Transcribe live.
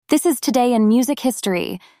This is Today in Music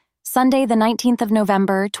History, Sunday the 19th of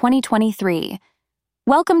November, 2023.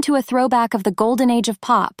 Welcome to a throwback of the golden age of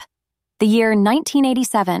pop, the year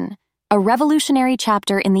 1987, a revolutionary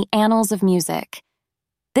chapter in the annals of music.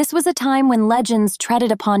 This was a time when legends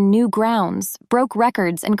treaded upon new grounds, broke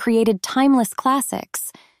records, and created timeless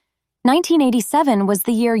classics. 1987 was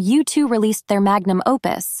the year U2 released their magnum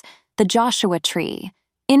opus, The Joshua Tree,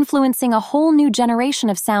 influencing a whole new generation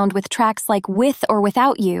of sound with tracks like With or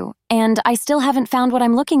Without You and I Still Haven't Found What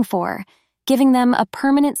I'm Looking For, giving them a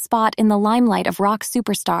permanent spot in the limelight of rock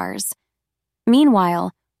superstars.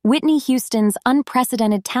 Meanwhile, Whitney Houston's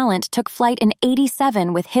unprecedented talent took flight in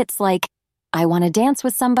 '87 with hits like I Wanna Dance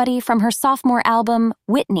with Somebody from her sophomore album,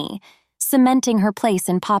 Whitney, cementing her place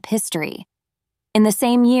in pop history. In the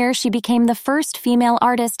same year, she became the first female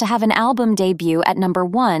artist to have an album debut at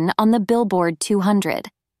 #1 on the Billboard 200.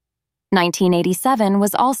 1987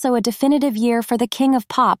 was also a definitive year for the king of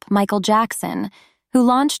pop, Michael Jackson, who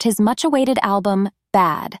launched his much-awaited album,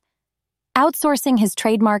 Bad. Outsourcing his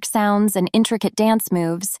trademark sounds and intricate dance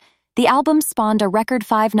moves, the album spawned a record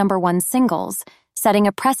 5 #1 singles, setting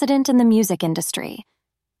a precedent in the music industry.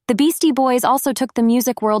 The Beastie Boys also took the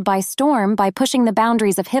music world by storm by pushing the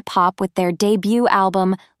boundaries of hip-hop with their debut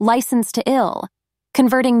album, License to Ill,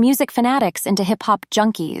 converting music fanatics into hip-hop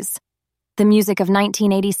junkies. The music of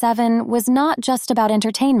 1987 was not just about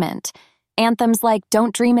entertainment. Anthems like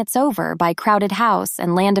Don't Dream It's Over by Crowded House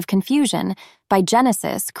and Land of Confusion by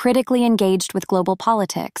Genesis critically engaged with global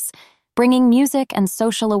politics, bringing music and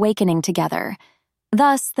social awakening together.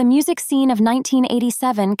 Thus, the music scene of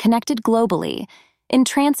 1987 connected globally,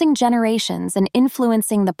 entrancing generations and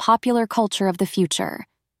influencing the popular culture of the future.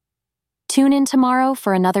 Tune in tomorrow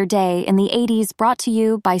for another day in the '80s brought to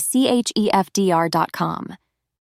you by c.h.e.f.d.r.com.